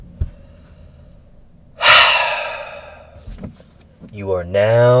You are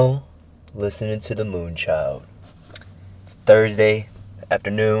now listening to the Moonchild. It's Thursday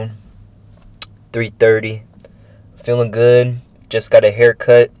afternoon, 3:30. Feeling good. Just got a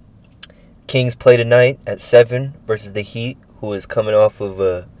haircut. Kings play tonight at 7 versus the Heat, who is coming off of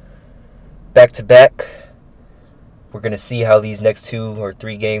a back-to-back. We're going to see how these next 2 or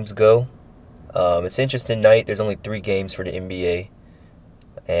 3 games go. It's an interesting night. There's only 3 games for the NBA.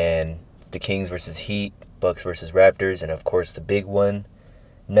 And it's the Kings versus Heat, Bucks versus Raptors, and of course the big one,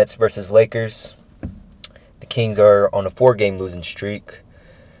 Nets versus Lakers. The Kings are on a 4-game losing streak.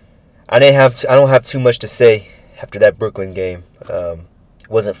 I don't have too much to say after that Brooklyn game. It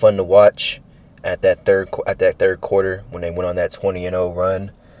wasn't fun to watch at that third quarter when they went on that 20-0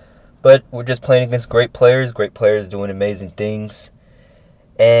 run. But we're just playing against great players doing amazing things.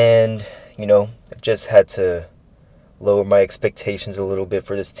 And, I just had to lower my expectations a little bit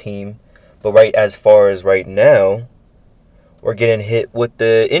for this team. But as far as right now, we're getting hit with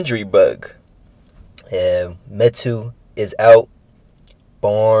the injury bug. And Metu is out.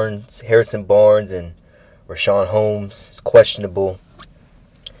 Harrison Barnes and Rashawn Holmes is questionable.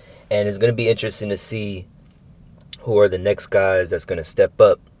 And it's going to be interesting to see who are the next guys that's going to step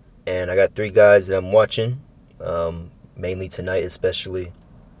up. And I got 3 guys that I'm watching, mainly tonight especially.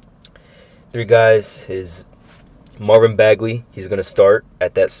 3 guys is Marvin Bagley. He's going to start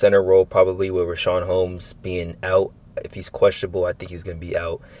at that center role probably with Rashawn Holmes being out. If he's questionable, I think he's going to be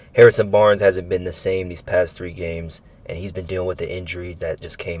out. Harrison Barnes hasn't been the same these past 3 games, and he's been dealing with the injury that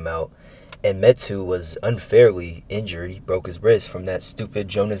just came out. And Metu was unfairly injured. He broke his wrist from that stupid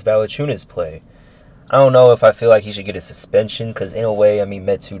Jonas Valanciunas play. I don't know if I feel like he should get a suspension because in a way,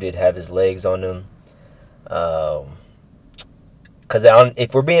 Metu did have his legs on him. Because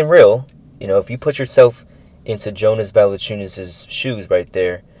if we're being real, if you put yourself into Jonas Valanciunas' shoes right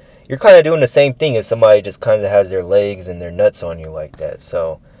there, you're kind of doing the same thing as somebody just kind of has their legs and their nuts on you like that.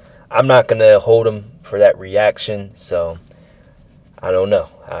 So I'm not going to hold him for that reaction. So I don't know.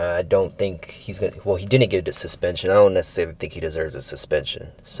 I don't think he's going to... Well, he didn't get a suspension. I don't necessarily think he deserves a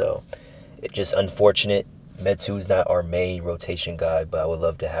suspension. So it's just unfortunate. Metu's not our main rotation guy, but I would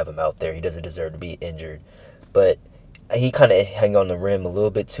love to have him out there. He doesn't deserve to be injured. But he kind of hung on the rim a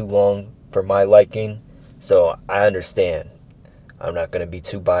little bit too long for my liking. So I understand. I'm not going to be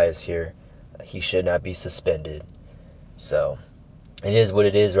too biased here. He should not be suspended. So it is what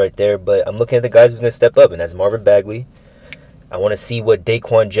it is right there. But I'm looking at the guys who's going to step up, and that's Marvin Bagley. I want to see what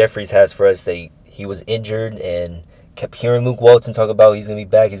Daquan Jeffries has for us. He was injured and kept hearing Luke Walton talk about he's going to be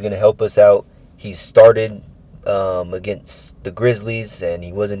back. He's going to help us out. He started against the Grizzlies, and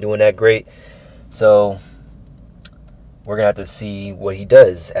he wasn't doing that great. So we're going to have to see what he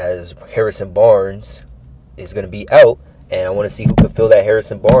does as Harrison Barnes is going to be out. And I want to see who can fill that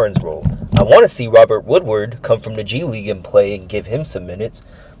Harrison Barnes role. I want to see Robert Woodward come from the G League and play and give him some minutes.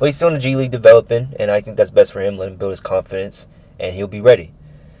 But he's still in the G League developing, and I think that's best for him. Let him build his confidence, and he'll be ready.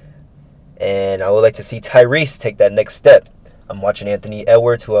 And I would like to see Tyrese take that next step. I'm watching Anthony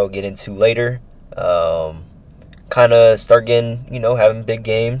Edwards, who I'll get into later. Kind of start getting, having big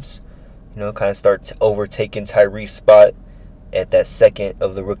games. Kind of start overtaking Tyrese's spot at that second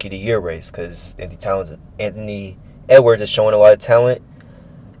of the Rookie of the Year race. Because Anthony Edwards is showing a lot of talent,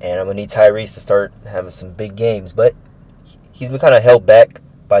 and I'm going to need Tyrese to start having some big games. But he's been kind of held back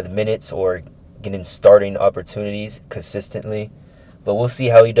by the minutes or getting starting opportunities consistently. But we'll see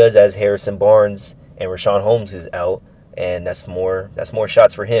how he does as Harrison Barnes and Rashawn Holmes is out, and that's more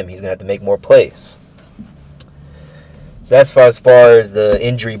shots for him. He's going to have to make more plays. So as far as the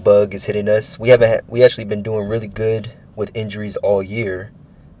injury bug is hitting us, we actually been doing really good with injuries all year.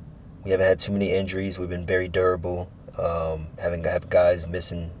 We haven't had too many injuries. We've been very durable. Haven't have guys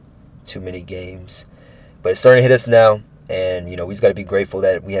missing too many games. But it's starting to hit us now. And, we just got to be grateful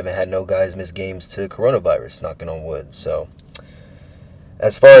that we haven't had no guys miss games to coronavirus, knocking on wood. So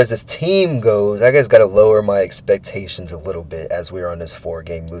as far as this team goes, I guess got to lower my expectations a little bit as we're on this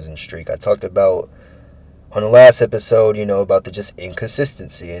 4-game losing streak. I talked about on the last episode, about the just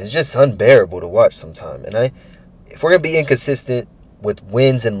inconsistency. It's just unbearable to watch sometimes. And if we're going to be inconsistent with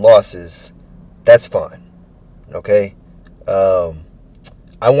wins and losses, that's fine. Okay?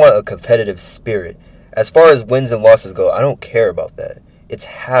 I want a competitive spirit. As far as wins and losses go, I don't care about that. It's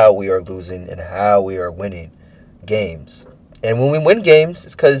how we are losing and how we are winning games. And when we win games,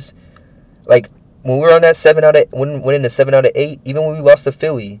 it's because, when we were on that winning the 7 out of 8, even when we lost to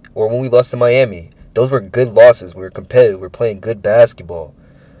Philly or when we lost to Miami, those were good losses. We were competitive. We were playing good basketball.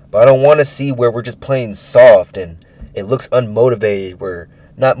 But I don't want to see where we're just playing soft and it looks unmotivated. We're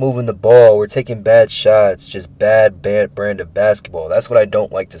not moving the ball. We're taking bad shots. Just bad brand of basketball. That's what I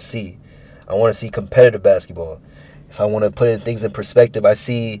don't like to see. I want to see competitive basketball. If I want to put things in perspective, I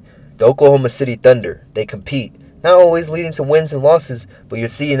see the Oklahoma City Thunder. They compete. Not always leading to wins and losses, but you're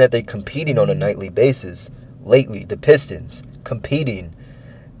seeing that they're competing on a nightly basis. Lately, the Pistons competing.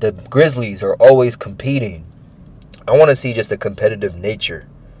 The Grizzlies are always competing. I want to see just a competitive nature.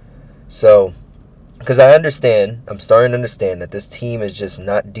 So, because I'm starting to understand that this team is just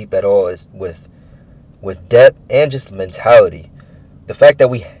not deep at all with depth and just mentality. The fact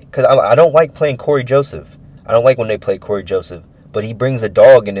that because I don't like playing Corey Joseph. I don't like when they play Corey Joseph, but he brings a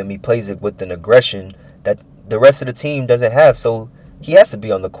dog in him. He plays it with an aggression that the rest of the team doesn't have. So he has to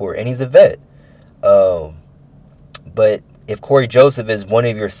be on the court, and he's a vet. But if Corey Joseph is one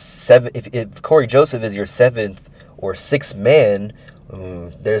of your if Corey Joseph is your seventh or sixth man,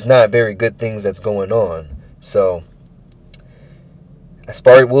 there's not very good things that's going on. So as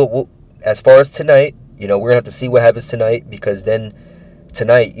far as tonight, we're gonna have to see what happens tonight, because then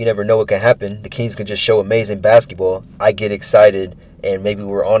tonight you never know what can happen. The Kings can just show amazing basketball. I get excited, and maybe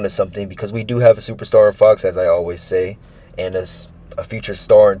we're on to something, because we do have a superstar in Fox, as I always say, and a future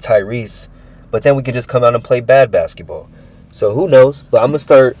star in Tyrese. But then we can just come out and play bad basketball. So who knows? But I'm going to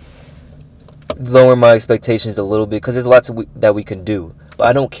start lowering my expectations a little bit, because there's lots that we can do. But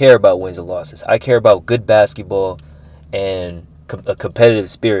I don't care about wins and losses. I care about good basketball and a competitive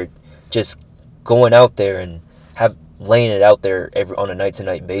spirit. Just going out there and laying it out there on a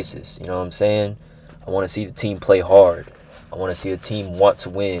night-to-night basis. You know what I'm saying? I want to see the team play hard. I want to see the team want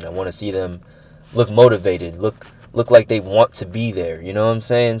to win. I want to see them look motivated, look like they want to be there. You know what I'm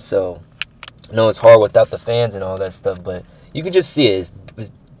saying? So I know it's hard without the fans and all that stuff, but you can just see it.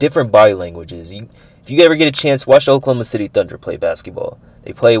 It's different body languages. If you ever get a chance, watch the Oklahoma City Thunder play basketball.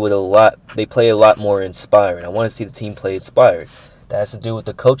 They play a lot more inspired. I want to see the team play inspired. That has to do with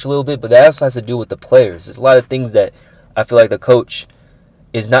the coach a little bit, but that also has to do with the players. There's a lot of things that I feel like the coach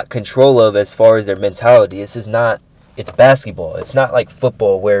is not control of as far as their mentality. It's basketball. It's not like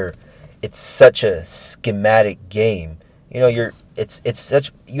football where it's such a schematic game. You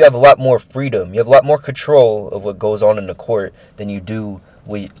have a lot more freedom. You have a lot more control of what goes on in the court than you do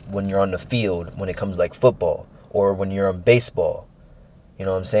when you're on the field, when it comes like football or when you're on baseball. You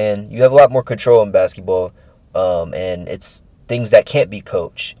know what I'm saying? You have a lot more control in basketball, and it's things that can't be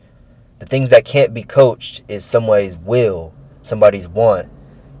coached. The things that can't be coached is somebody's will, somebody's want.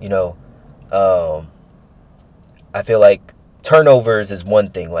 I feel like turnovers is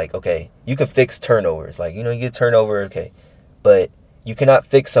one thing. Like, okay, you can fix turnovers. Like, you get turnover, okay. But you cannot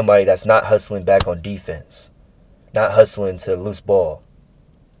fix somebody that's not hustling back on defense, not hustling to loose ball,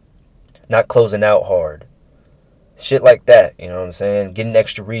 not closing out hard. Shit like that, you know what I'm saying? Getting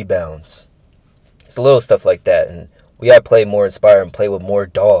extra rebounds. It's a little stuff like that. And we got to play more inspired and play with more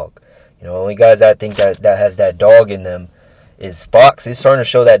dog. Only guys I think that has that dog in them is Fox. He's starting to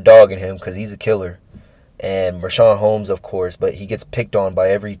show that dog in him because he's a killer. And Rashawn Holmes, of course, but he gets picked on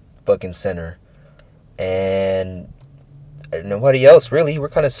by every fucking center. And nobody else, really. We're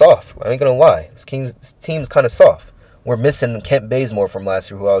kind of soft. I ain't going to lie. This team's kind of soft. We're missing Kent Bazemore from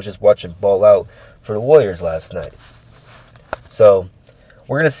last year, who I was just watching ball out for the Warriors last night. So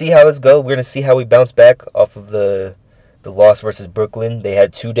we're going to see how this goes. We're going to see how we bounce back off of the loss versus Brooklyn. They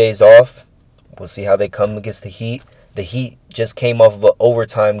had 2 days off. We'll see how they come against the Heat. The Heat just came off of an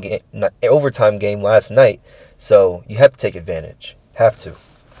overtime game last night, so you have to take advantage. Have to.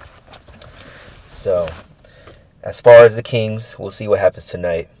 So, as far as the Kings, we'll see what happens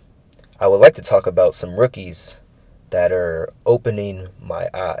tonight. I would like to talk about some rookies that are opening my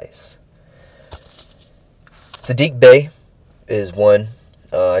eyes. Sadiq Bey is one.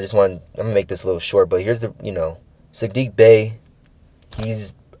 I'm going to make this a little short, but here's Sadiq Bey,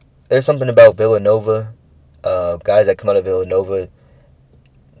 there's something about Villanova, guys that come out of Villanova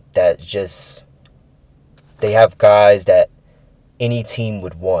that they have guys that any team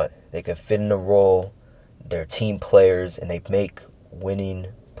would want. They can fit in a role, they're team players, and they make winning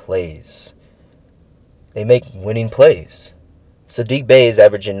plays. Sadiq Bey is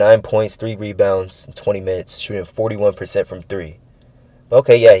averaging 9 points, 3 rebounds in 20 minutes, shooting 41% from 3.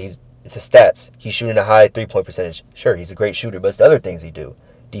 Okay, yeah, it's his stats. He's shooting a high 3-point percentage. Sure, he's a great shooter, but it's the other things he do.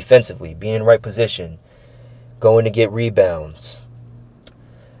 Defensively, being in the right position, going to get rebounds,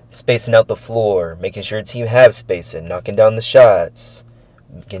 spacing out the floor, making sure the team have spacing, knocking down the shots,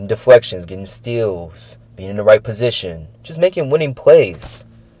 getting deflections, getting steals, being in the right position, just making winning plays.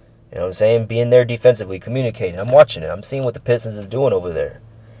 You know what I'm saying? Being there defensively, communicating. I'm watching it. I'm seeing what the Pistons is doing over there.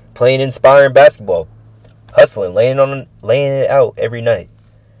 Playing inspiring basketball. Hustling, laying it out every night.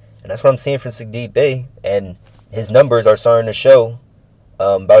 And that's what I'm seeing from Sadiq Bey. And his numbers are starting to show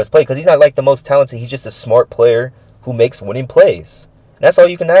about his play. Because he's not like the most talented. He's just a smart player who makes winning plays. And that's all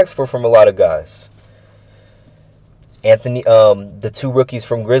you can ask for from a lot of guys. The two rookies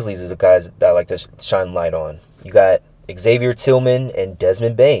from Grizzlies is the guys that I like to shine light on. You got Xavier Tillman and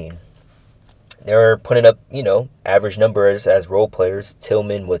Desmond Bane. They're putting up, average numbers as role players.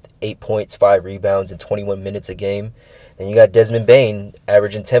 Tillman with 8 points, 5 rebounds, and 21 minutes a game. And you got Desmond Bane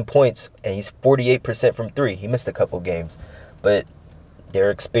averaging 10 points, and he's 48% from 3. He missed a couple games. But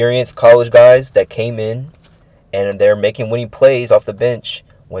they're experienced college guys that came in, and they're making winning plays off the bench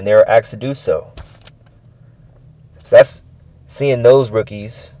when they're asked to do so. So that's seeing those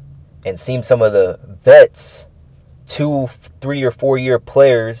rookies and seeing some of the vets, 2, 3, or 4 year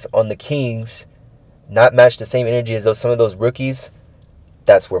players on the Kings not match the same energy as some of those rookies.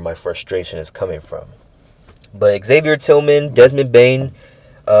 That's where my frustration is coming from. But Xavier Tillman, Desmond Bane,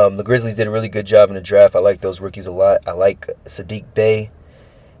 the Grizzlies did a really good job in the draft. I like those rookies a lot. I like Saddiq Bey.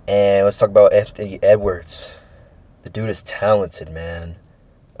 And let's talk about Anthony Edwards. The dude is talented, man.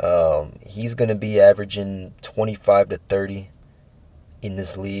 He's going to be averaging 25 to 30 in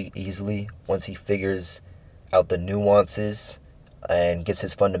this league easily once he figures out the nuances and gets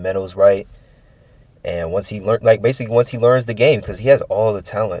his fundamentals right. And once he learns the game, because he has all the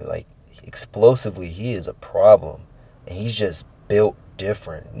talent, like explosively, he is a problem. And he's just built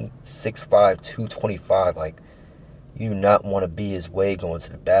different. 6'5", 225. Like, you do not want to be his way going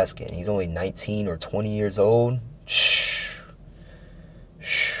to the basket. And he's only 19 or 20 years old.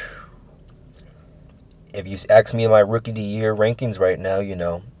 If you ask me in my rookie of the year rankings right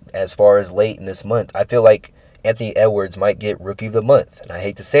now, as far as late in this month, I feel like Anthony Edwards might get rookie of the month. And I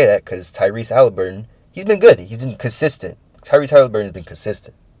hate to say that because Tyrese Halliburton, he's been good. He's been consistent. Tyrese Halliburton has been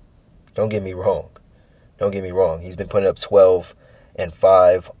consistent. Don't get me wrong. He's been putting up 12 and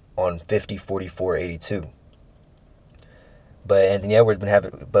 5 on 50, 44, 82. But Anthony Edwards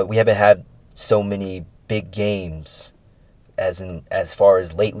but we haven't had so many big games as far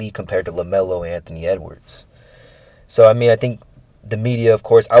as lately compared to LaMelo and Anthony Edwards. So I think the media, of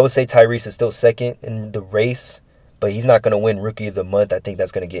course, I would say Tyrese is still second in the race, but he's not going to win Rookie of the Month. I think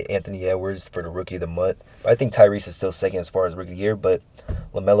that's going to get Anthony Edwards for the Rookie of the Month. But I think Tyrese is still second as far as Rookie of the Year, but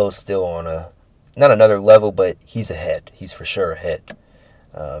LaMelo's still on not another level, but he's ahead. He's for sure ahead.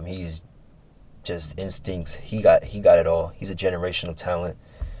 He's just instincts. He got it all. He's a generational talent.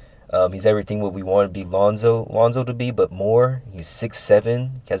 He's everything what we want to be Lonzo to be, but more. He's 6'7",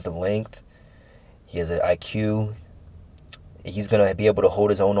 he has the length. He has an IQ. He's going to be able to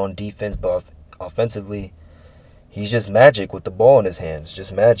hold his own on defense, but offensively, he's just magic with the ball in his hands.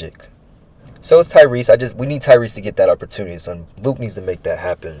 Just magic. So is Tyrese. We need Tyrese to get that opportunity. So Luke needs to make that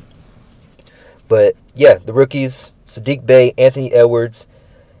happen. But yeah, the rookies, Saddiq Bey, Anthony Edwards,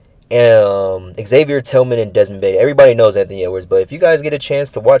 and Xavier Tillman and Desmond Bane. Everybody knows Anthony Edwards, but if you guys get a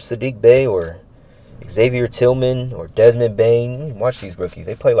chance to watch Saddiq Bey or Xavier Tillman or Desmond Bane, watch these rookies.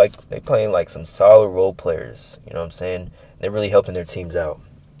 They playing like some solid role players. You know what I'm saying? They're really helping their teams out.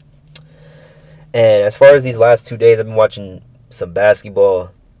 And as far as these last 2 days, I've been watching some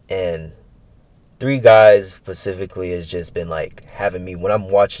basketball, and 3 guys specifically has just been like having me, when I'm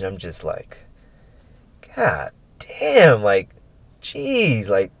watching, I'm just like, God damn, like, jeez,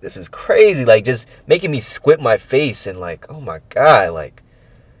 like, this is crazy. Like, just making me squint my face and like, oh my God, like,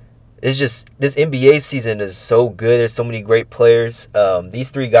 it's just, this NBA season is so good. There's so many great players.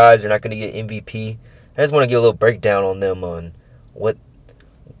 These 3 guys are not going to get MVP. I just want to get a little breakdown on them, on what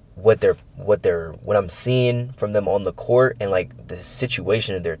I'm seeing from them on the court, and like the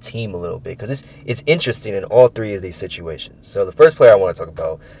situation of their team a little bit, because it's interesting in all 3 of these situations. So the first player I want to talk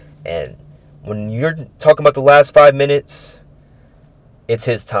about, and when you're talking about the last 5 minutes, it's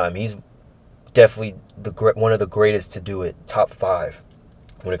his time. He's definitely one of the greatest to do it, top 5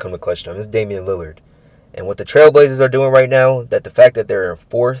 when it comes to clutch time. It's Damian Lillard. And what the Trailblazers are doing right now, the fact that they're in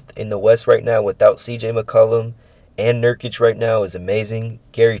 4th in the West right now without CJ McCollum and Nurkic right now is amazing.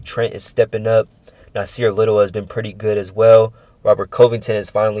 Gary Trent is stepping up. Nasir Little has been pretty good as well. Robert Covington has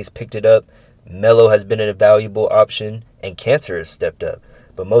finally picked it up. Melo has been a valuable option, and Cantor has stepped up.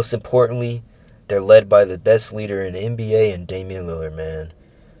 But most importantly, they're led by the best leader in the NBA and Damian Lillard, man.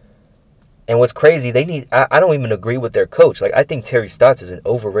 And what's crazy, I don't even agree with their coach. Like, I think Terry Stotts is an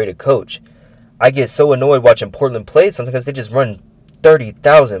overrated coach. I get so annoyed watching Portland play sometimes because they just run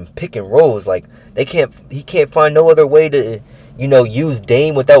 30,000 pick and rolls. Like, he can't find no other way to, use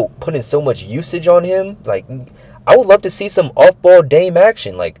Dame without putting so much usage on him. Like, I would love to see some off-ball Dame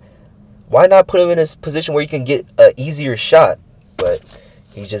action. Like, why not put him in a position where he can get an easier shot? But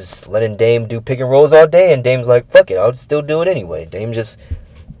he's just letting Dame do pick and rolls all day, and Dame's like, fuck it, I'll still do it anyway. Dame is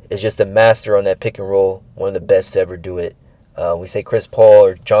just a master on that pick and roll, one of the best to ever do it. We say Chris Paul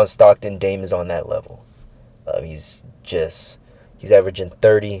or John Stockton, Dame is on that level. He's averaging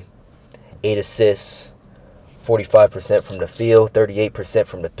 30, 8 assists, 45% from the field, 38%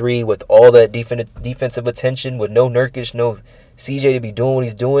 from the three, with all that defensive attention, with no Nurkic, no CJ to be doing what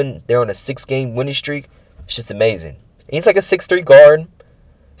he's doing. They're on a 6-game winning streak. It's just amazing. And he's like a 6'3" guard.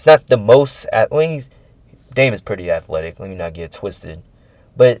 It's not the most. Dame is pretty athletic. Let me not get twisted.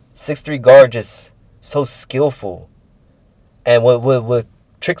 But 6'3" guard, just so skillful. And what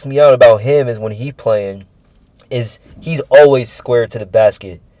tricks me out about him is when he playing, is he's always square to the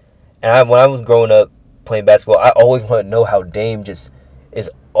basket. And when I was growing up playing basketball, I always want to know how Dame just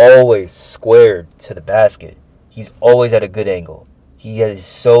is always squared to the basket. He's always at a good angle. He is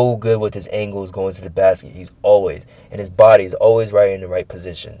so good with his angles going to the basket. He's always, and his body is always right in the right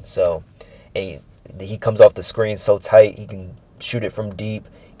position. So, and he comes off the screen so tight. He can shoot it from deep,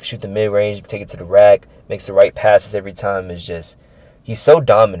 he can shoot the mid-range, he can take it to the rack, makes the right passes every time. It's just, he's so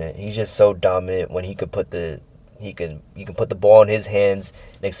dominant. He's just so dominant when he could put you can put the ball in his hands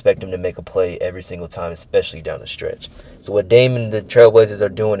and expect him to make a play every single time, especially down the stretch. So what Dame and the Trailblazers are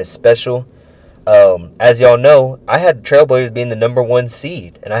doing is special. As y'all know, I had Trailblazers being the number 1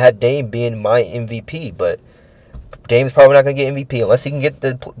 seed, and I had Dame being my MVP, but Dame's probably not going to get MVP unless he can get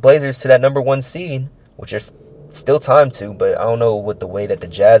the Blazers to that number 1 seed, which there's still time to, but I don't know what the way that the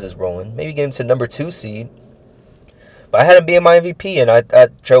Jazz is rolling. Maybe get him to number 2 seed. But I had him being my MVP, and I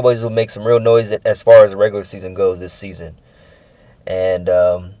thought Trailblazers would make some real noise as far as the regular season goes this season. And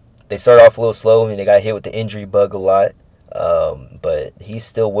they started off a little slow, and they got hit with the injury bug a lot. But he's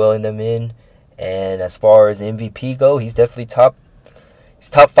still willing them in. And as far as MVP go, he's definitely top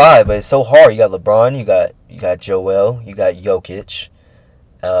 5. But it's so hard. You got LeBron, you got Joel, you got Jokic.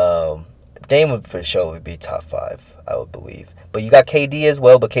 Dame would for sure would be top 5, I would believe. But you got KD as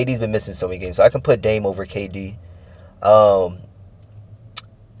well. But KD's been missing so many games, so I can put Dame over KD.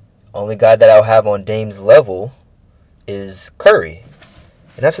 Only guy that I'll have on Dame's level is Curry.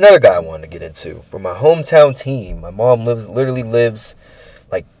 And that's another guy I wanted to get into. From my hometown team. My mom literally lives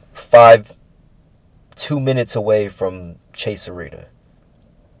like 2 minutes away from Chase Arena.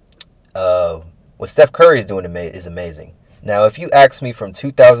 What Steph Curry is doing is amazing. Now, if you ask me from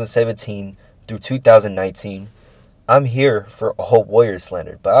 2017 through 2019, I'm here for a whole Warriors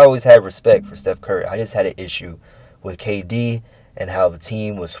slander. But I always had respect for Steph Curry. I just had an issue with KD and how the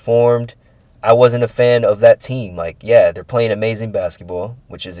team was formed. I wasn't a fan of that team. Like, yeah, they're playing amazing basketball,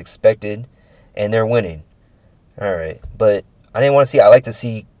 which is expected, and they're winning. All right. But I didn't want to see, I like to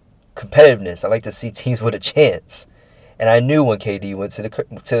see competitiveness. I like to see teams with a chance. And I knew when KD went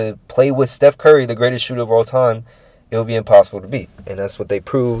to play with Steph Curry, the greatest shooter of all time, it would be impossible to beat. And that's what they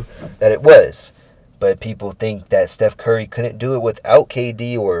proved that it was. But people think that Steph Curry couldn't do it without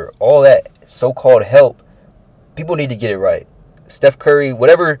KD or all that so-called help. People need to get it right. Steph Curry,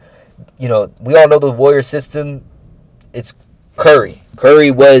 whatever, we all know the Warrior system. It's Curry.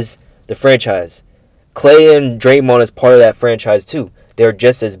 Curry was the franchise. Clay and Draymond is part of that franchise too. They're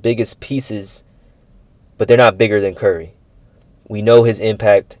just as big as pieces, but they're not bigger than Curry. We know his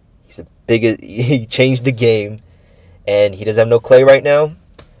impact. He changed the game, and he doesn't have no Clay right now.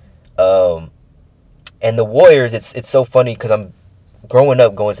 And the Warriors, it's so funny because I'm growing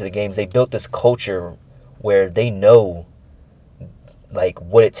up going to the games. They built this culture where they know, like,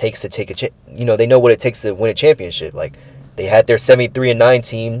 what it takes to take they know what it takes to win a championship. Like, they had their 73-9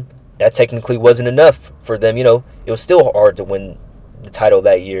 team. That technically wasn't enough for them. It was still hard to win the title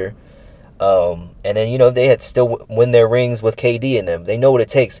that year. And then, they had to still win their rings with KD in them. They know what it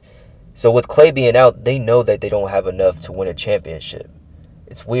takes. So with Clay being out, they know that they don't have enough to win a championship.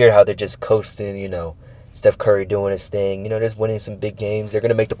 It's weird how they're just coasting, Steph Curry doing his thing. Just winning some big games. They're going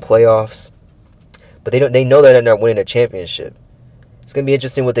to make the playoffs. But they know that they're not winning a championship. It's going to be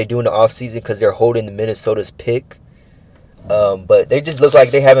interesting what they do in the offseason because they're holding the Minnesota's pick. But they just look like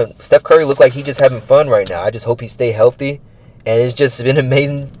Steph Curry look like he's just having fun right now. I just hope he stay healthy. And it's just been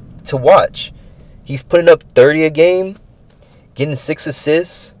amazing to watch. He's putting up 30 a game, getting 6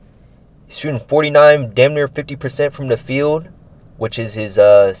 assists. He's shooting 49, damn near 50% from the field, which is his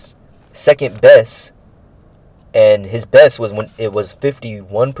second best. And his best was when it was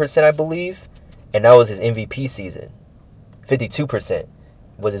 51%, I believe. And that was his MVP season. 52%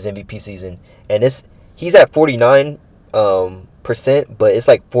 was his MVP season. And he's at 49%, but it's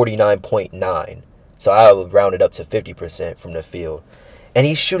like 49.9. So I would round it up to 50% from the field. And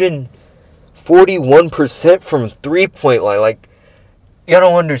he's shooting 41% from three-point line. Like, y'all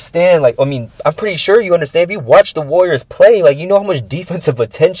don't understand. Like, I'm pretty sure you understand. If you watch the Warriors play, like, you know how much defensive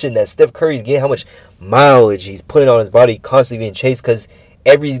attention that Steph Curry's getting, how much mileage he's putting on his body, constantly being chased, because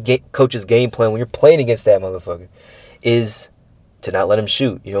every coach's game plan when you're playing against that motherfucker is to not let him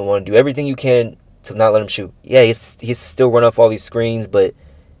shoot. You don't want to do everything you can to not let him shoot. Yeah, he's still run off all these screens, but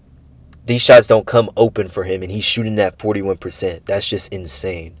These shots don't come open for him, and he's shooting at 41%. That's just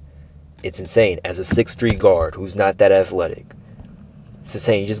insane. It's insane. As a 6'3 guard who's not that athletic, it's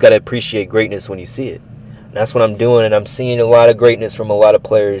insane. You just got to appreciate greatness when you see it. And that's what I'm doing, and I'm seeing a lot of greatness from a lot of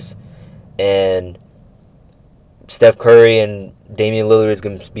players. And Steph Curry and Damian Lillard is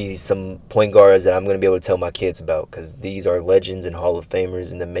going to be some point guards that I'm going to be able to tell my kids about, because these are legends and Hall of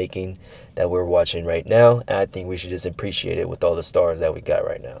Famers in the making that we're watching right now. And I think we should just appreciate it with all the stars that we got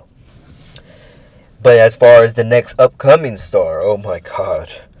right now. But as far as the next upcoming star, oh my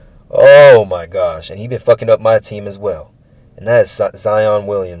God. Oh my gosh. And he been fucking up my team as well. And that is Zion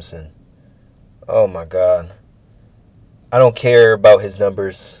Williamson. Oh my God. I don't care about his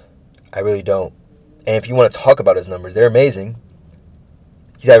numbers. I really don't. And if you want to talk about his numbers, they're amazing.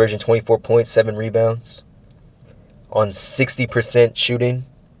 He's averaging 24 points, 7 rebounds on 60% shooting.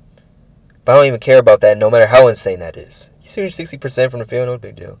 But I don't even care about that, no matter how insane that is. He's shooting 60% from the field, no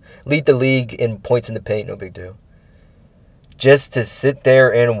big deal. Lead the league in points in the paint, no big deal. Just to sit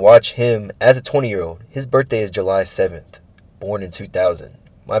there and watch him as a 20-year-old. His birthday is July 7th, born in 2000.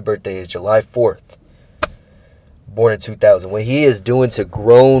 My birthday is July 4th, born in 2000. What he is doing to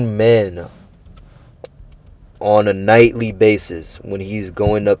grown men on a nightly basis when he's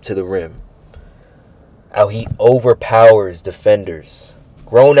going up to the rim. How he overpowers defenders.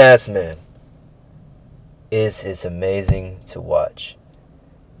 Grown-ass men. Is amazing to watch.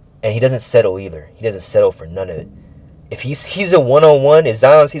 And he doesn't settle either. He doesn't settle for none of it. If he's a one-on-one, if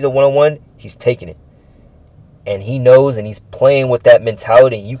Zion sees a one-on-one, he's taking it. And he knows, and he's playing with that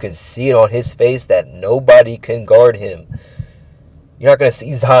mentality. You can see it on his face that nobody can guard him. You're not going to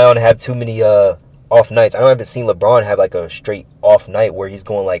see Zion have too many off nights. I haven't seen LeBron have like a straight off night where he's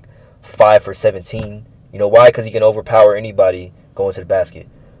going like 5 for 17. You know why? Because he can overpower anybody going to the basket.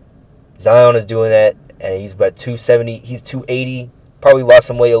 Zion is doing that, and he's about 270. He's 280. Probably lost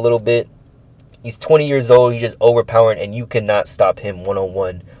some weight a little bit. He's 20 years old. He's just overpowering, and you cannot stop him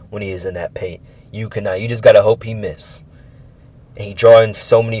one-on-one when he is in that paint. You cannot. You just got to hope he miss. And he drawing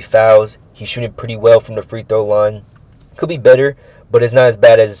so many fouls. He's shooting pretty well from the free throw line. Could be better, but it's not as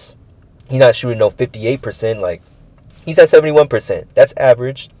bad as he's not shooting no 58%. Like, he's at 71%. That's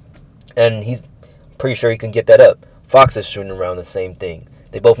average, and he's pretty sure he can get that up. Fox is shooting around the same thing.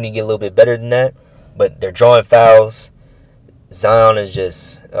 They both need to get a little bit better than that, but they're drawing fouls. Zion is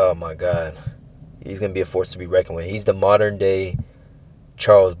just, oh my God. He's going to be a force to be reckoned with. He's the modern day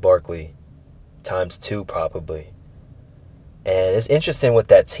Charles Barkley times 2 probably. And it's interesting with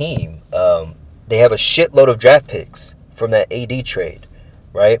that team. They have a shitload of draft picks from that AD trade,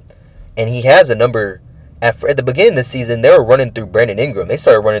 right? And he has a number. At the beginning of the season, they were running through Brandon Ingram. They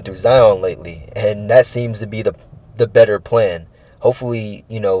started running through Zion lately, and that seems to be the better plan. Hopefully,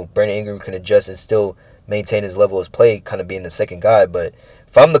 Brandon Ingram can adjust and still maintain his level of play, kind of being the second guy. But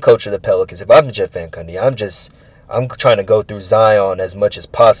if I'm the coach of the Pelicans, if I'm Jeff Van Gundy, I'm trying to go through Zion as much as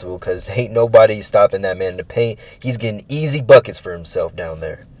possible, because ain't nobody stopping that man in the paint. He's getting easy buckets for himself down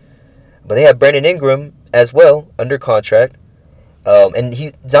there. But they have Brandon Ingram as well under contract.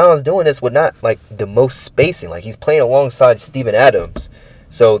 And Zion's doing this with not like the most spacing. Like, he's playing alongside Steven Adams.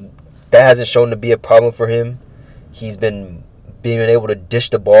 So that hasn't shown to be a problem for him. He's been being able to dish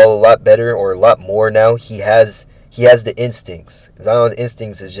the ball a lot better, or a lot more now. He has the instincts. Zion's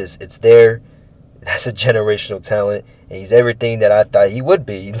instincts is just, it's there. That's a generational talent. And he's everything that I thought he would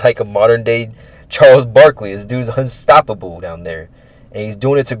be. Like a modern day Charles Barkley. This dude's unstoppable down there. And he's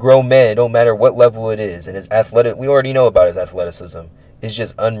doing it to grown men. It don't matter what level it is. And his athletic, we already know about his athleticism. It's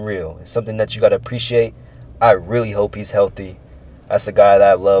just unreal. It's something that you got to appreciate. I really hope he's healthy. That's a guy that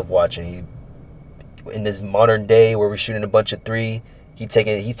I love watching. He's in this modern day where we're shooting a bunch of 3. He's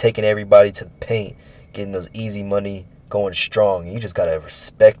taking everybody to the paint, getting those easy money, going strong. You just got to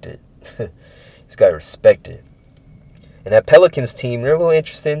respect it. You just got to respect it. And that Pelicans team, they're a little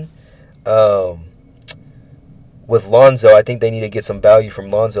interesting. With Lonzo, I think they need to get some value from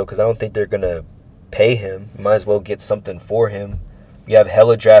Lonzo, because I don't think they're going to pay him. You might as well get something for him. You have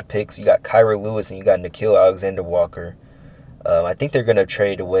hella draft picks. You got Kyra Lewis and you got Nickeil Alexander-Walker. I think they're going to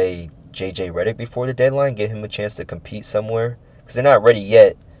trade away J.J. Redick before the deadline, give him a chance to compete somewhere, because they're not ready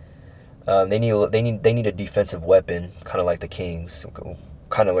yet. They need a defensive weapon, kind of like the Kings,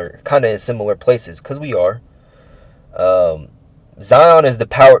 kind of in similar places, because we are. Zion is the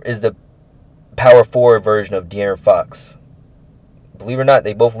power forward version of De'Aaron Fox. Believe it or not,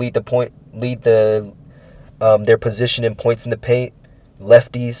 they both lead their position in points in the paint.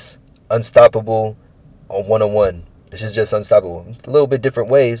 Lefties, unstoppable on one-on-one. This is just unstoppable. A little bit different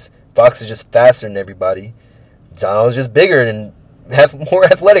ways. Fox is just faster than everybody. Zion's just bigger and more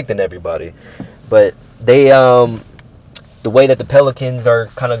athletic than everybody. But they the way that the Pelicans are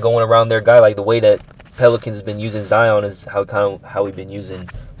kind of going around their guy, like the way that Pelicans has been using Zion is how we've been using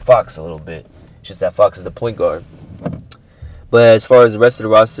Fox a little bit. It's just that Fox is the point guard. But as far as the rest of the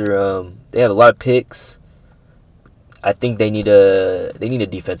roster, they have a lot of picks. I think they need a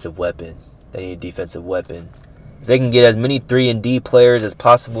defensive weapon. If they can get as many 3 and D players as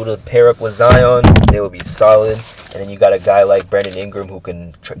possible to pair up with Zion, they will be solid. And then you got a guy like Brandon Ingram who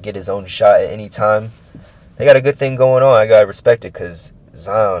can get his own shot at any time. They got a good thing going on. I gotta respect it because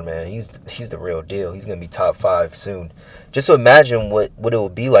Zion, man, he's the real deal. He's gonna be top 5 soon. Just to imagine what it will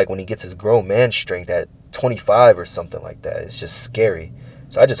be like when he gets his grown man strength at 25 or something like that. It's just scary.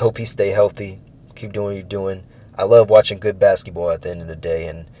 So I just hope he stay healthy. Keep doing what you're doing. I love watching good basketball at the end of the day,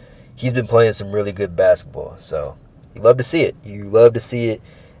 and he's been playing some really good basketball. So you love to see it. And you love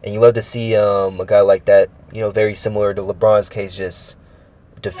to see a guy like that, very similar to LeBron's case, just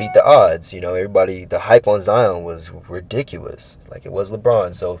defeat the odds. Everybody, the hype on Zion was ridiculous, like it was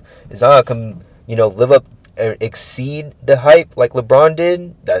LeBron. So if Zion can, live up and exceed the hype like LeBron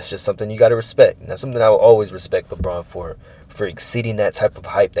did, that's just something you got to respect. And that's something I will always respect LeBron for exceeding that type of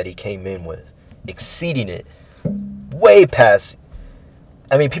hype that he came in with. Exceeding it way past.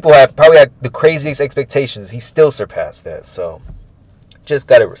 I mean, people have probably had the craziest expectations. He still surpassed that. So just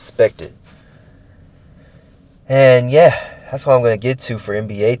got to respect it. And yeah, that's what I'm going to get to for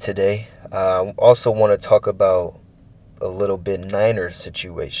NBA today. I also want to talk about a little bit Niners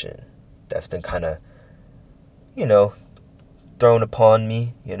situation that's been kind of, thrown upon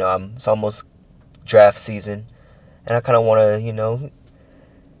me. It's almost draft season, and I kind of want to,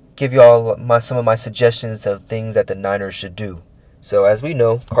 give you all some of my suggestions of things that the Niners should do. So as we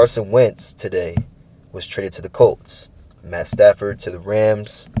know, Carson Wentz today was traded to the Colts. Matt Stafford to the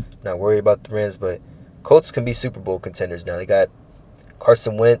Rams. Not worried about the Rams, but Colts can be Super Bowl contenders now. They got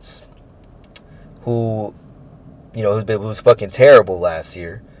Carson Wentz, who, was fucking terrible last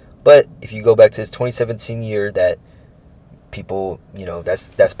year. But if you go back to his 2017 year, that people,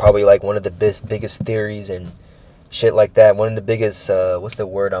 that's probably like one of the biggest theories and shit like that. One of the biggest, what's the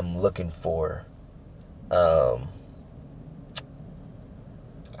word I'm looking for? I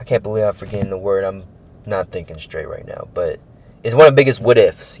can't believe I'm forgetting the word. I'm not thinking straight right now. But it's one of the biggest what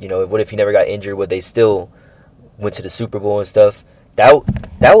ifs. What if he never got injured? Would they still went to the Super Bowl and stuff? That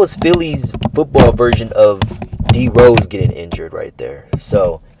was Philly's football version of D Rose getting injured right there.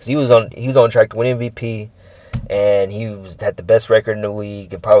 So, cause he was on track to win MVP, and he had the best record in the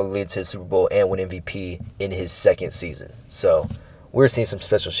league and probably lead to the Super Bowl and win MVP in his second season. So we're seeing some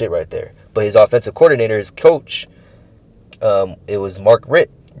special shit right there. But his offensive coordinator, his coach, it was Mark Wright,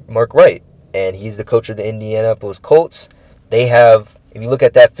 and he's the coach of the Indianapolis Colts. They have, if you look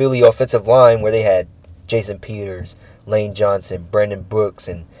at that Philly offensive line where they had Jason Peters, Lane Johnson, Brandon Brooks,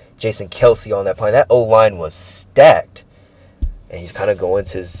 and Jason Kelsey on that plane, that O-line was stacked. And he's kind of going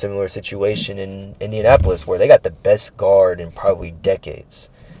to a similar situation in Indianapolis where they got the best guard in probably decades.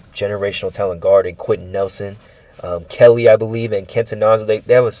 Generational talent guard in Quentin Nelson, Kelly, I believe, and Kenton Naz. They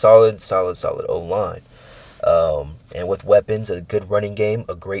have a solid O-line. And with weapons, a good running game,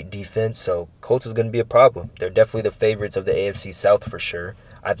 a great defense. So Colts is going to be a problem. They're definitely the favorites of the AFC South for sure.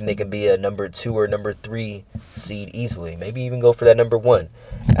 I think they can be a number 2 or number 3 seed easily. Maybe even go for that number 1.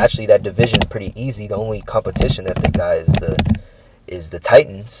 Actually, that division is pretty easy. The only competition that they got is the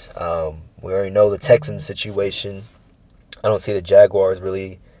Titans. We already know the Texans situation. I don't see the Jaguars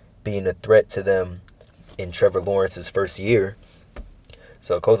really being a threat to them in Trevor Lawrence's first year.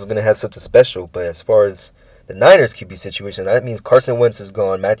 So Colts is going to have something special. But as far as the Niners QB situation, that means Carson Wentz is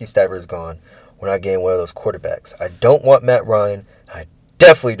gone. Matthew Stafford is gone. We're not getting one of those quarterbacks. I don't want Matt Ryan. I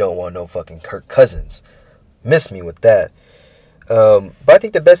definitely don't want no fucking Kirk Cousins. Miss me with that. But I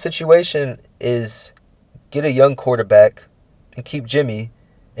think the best situation is get a young quarterback and keep Jimmy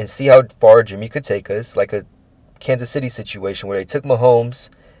and see how far Jimmy could take us. Like a Kansas City situation where they took Mahomes.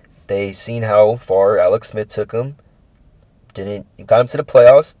 They seen how far Alex Smith took him. Got him to the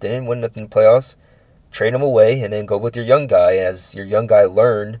playoffs. Didn't win nothing in the playoffs. Trade him away and then go with your young guy as your young guy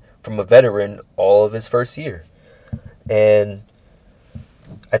learned from a veteran all of his first year. And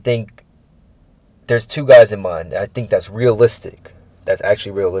I think there's 2 guys in mind. I think that's realistic. That's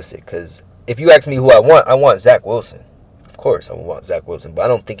actually realistic. Because if you ask me who I want Zach Wilson. Of course, I want Zach Wilson. But I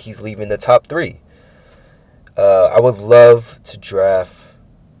don't think he's leaving the top 3. I would love to draft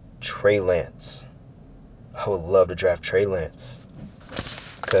Trey Lance.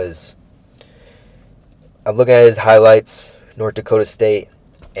 Because I'm looking at his highlights, North Dakota State,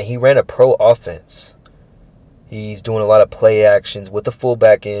 and he ran a pro offense. He's doing a lot of play actions with the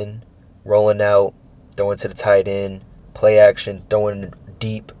fullback in, rolling out, throwing to the tight end, play action, throwing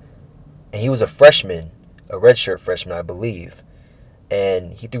deep. And he was a freshman a redshirt freshman, I believe.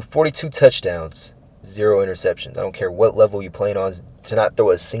 And he threw 42 touchdowns, 0 interceptions. I don't care what level you're playing on. To not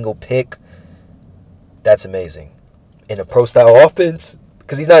throw a single pick, that's amazing. In a pro-style offense,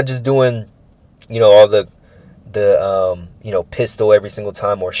 because he's not just doing, all the pistol every single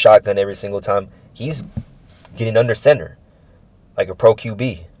time or shotgun every single time. He's getting under center like a pro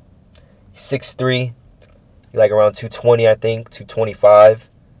QB. He's 6'3", like around 220, I think, 225.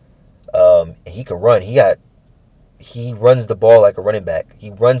 And he can run. He runs the ball like a running back.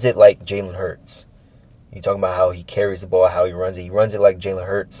 He runs it like Jalen Hurts. You talking about how he carries the ball, how he runs it. He runs it like Jalen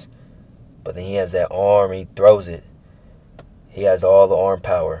Hurts. But then he has that arm and he throws it. He has all the arm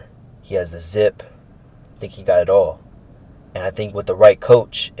power. He has the zip. I think he got it all. And I think with the right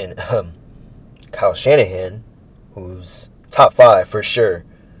coach and Kyle Shanahan, who's top 5 for sure.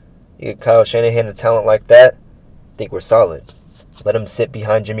 You get Kyle Shanahan a talent like that, I think we're solid. Let him sit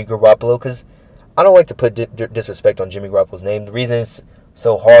behind Jimmy Garoppolo, because I don't like to put disrespect on Jimmy Garoppolo's name. The reason it's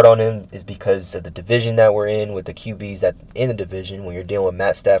so hard on him is because of the division that we're in with the QBs that in the division. When you're dealing with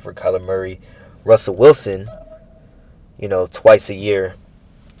Matt Stafford, Kyler Murray, Russell Wilson, twice a year,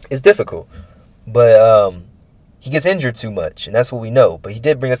 it's difficult. But he gets injured too much, and that's what we know. But he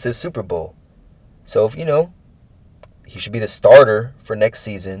did bring us to the Super Bowl. So, if he should be the starter for next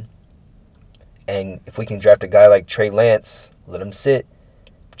season. And if we can draft a guy like Trey Lance, let him sit.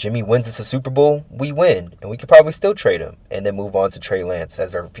 If Jimmy wins us a Super Bowl, we win. And we could probably still trade him and then move on to Trey Lance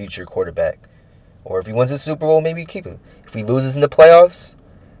as our future quarterback. Or if he wins the Super Bowl, maybe keep him. If he loses in the playoffs,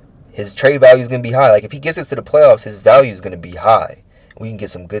 his trade value is going to be high. Like, if he gets us to the playoffs, his value is going to be high. We can get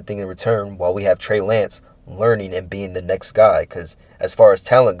some good thing in return while we have Trey Lance learning and being the next guy. Because as far as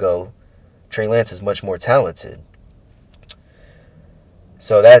talent go, Trey Lance is much more talented.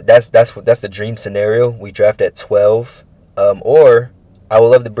 So that's the dream scenario. We draft at 12. Or I would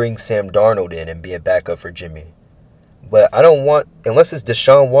love to bring Sam Darnold in and be a backup for Jimmy. But I don't want, unless it's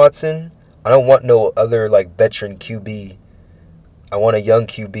Deshaun Watson, I don't want no other veteran QB. I want a young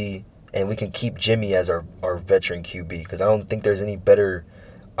QB, and we can keep Jimmy as our veteran QB, because I don't think there's any better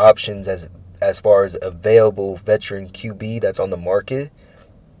options as far as available veteran QB that's on the market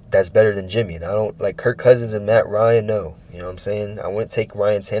that's better than Jimmy. And I don't like Kirk Cousins and Matt Ryan, no. You know what I'm saying? I wouldn't take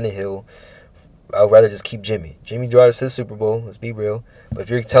Ryan Tannehill. I would rather just keep Jimmy. Jimmy brought us to the Super Bowl, let's be real. But if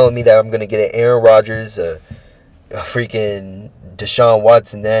you're telling me that I'm going to get an Aaron Rodgers, a freaking Deshaun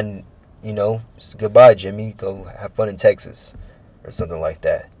Watson, then, goodbye, Jimmy. Go have fun in Texas or something like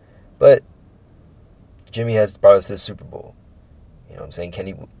that. But Jimmy has brought us to the Super Bowl. You know what I'm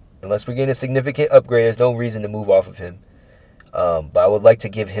saying? Unless we're getting a significant upgrade, there's no reason to move off of him. But I would like to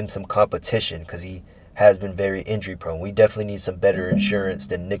give him some competition because he has been very injury prone. We definitely need some better insurance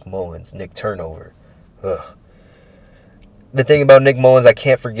than Nick Mullins, Nick Turnover. Ugh. The thing about Nick Mullins I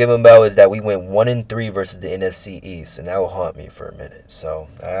can't forgive him about is that we went 1-3 versus the NFC East, and that will haunt me for a minute. So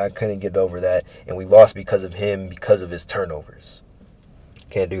I couldn't get over that, and we lost because of him, because of his turnovers.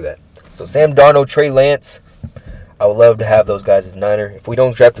 Can't do that. So Sam Darnold, Trey Lance, I would love to have those guys as Niner. If we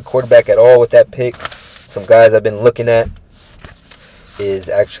don't draft a quarterback at all with that pick, some guys I've been looking at is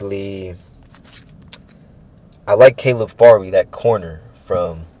actually, I like Caleb Farley, that corner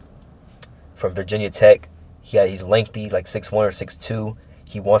from Virginia Tech. He's lengthy, he's like 6'1 or 6'2.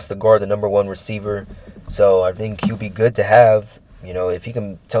 He wants to guard the number 1 receiver. So I think he'll be good to have. If he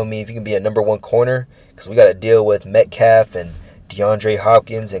can tell me if he can be a number 1 corner, because we got to deal with Metcalf and DeAndre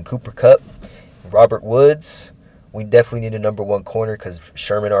Hopkins and Cooper Kupp, Robert Woods. We definitely need a number 1 corner because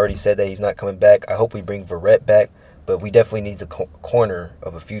Sherman already said that he's not coming back. I hope we bring Verrett back, but we definitely need a corner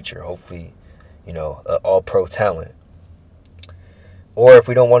of a future. Hopefully, an all-pro talent. Or if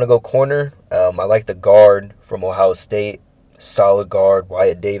we don't want to go corner, I like the guard from Ohio State, solid guard,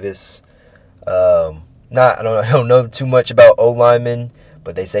 Wyatt Davis. I don't know too much about O-linemen,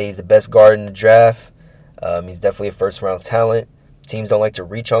 but they say he's the best guard in the draft. He's definitely a first-round talent. Teams don't like to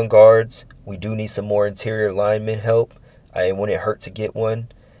reach on guards. We do need some more interior lineman help. I wouldn't hurt to get one.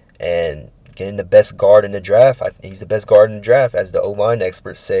 And getting the best guard in the draft, he's the best guard in the draft, as the O-line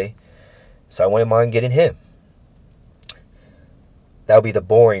experts say. So I wouldn't mind getting him. That would be the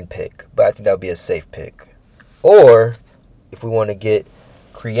boring pick, but I think that would be a safe pick. Or, if we want to get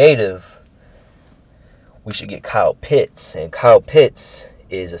creative, we should get Kyle Pitts. And Kyle Pitts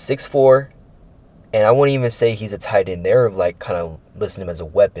is a 6'4", and I wouldn't even say he's a tight end. They're kind of listing him as a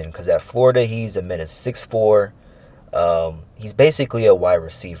weapon, because at Florida, he's a menace. 6'4". He's basically a wide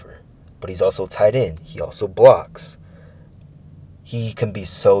receiver, but he's also tight end. He also blocks. He can be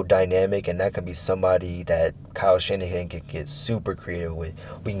so dynamic, and that can be somebody that Kyle Shanahan can get super creative with.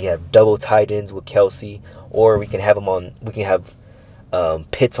 We can have double tight ends with Kelsey, or we can have him on. We can have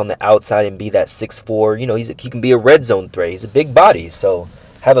Pitts on the outside and be that 6'4". You know, he can be a red zone threat. He's a big body, so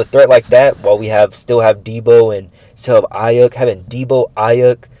have a threat like that while we still have Debo and still have Ayuk. Having Debo,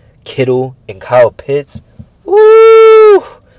 Ayuk, Kittle, and Kyle Pitts. Woo!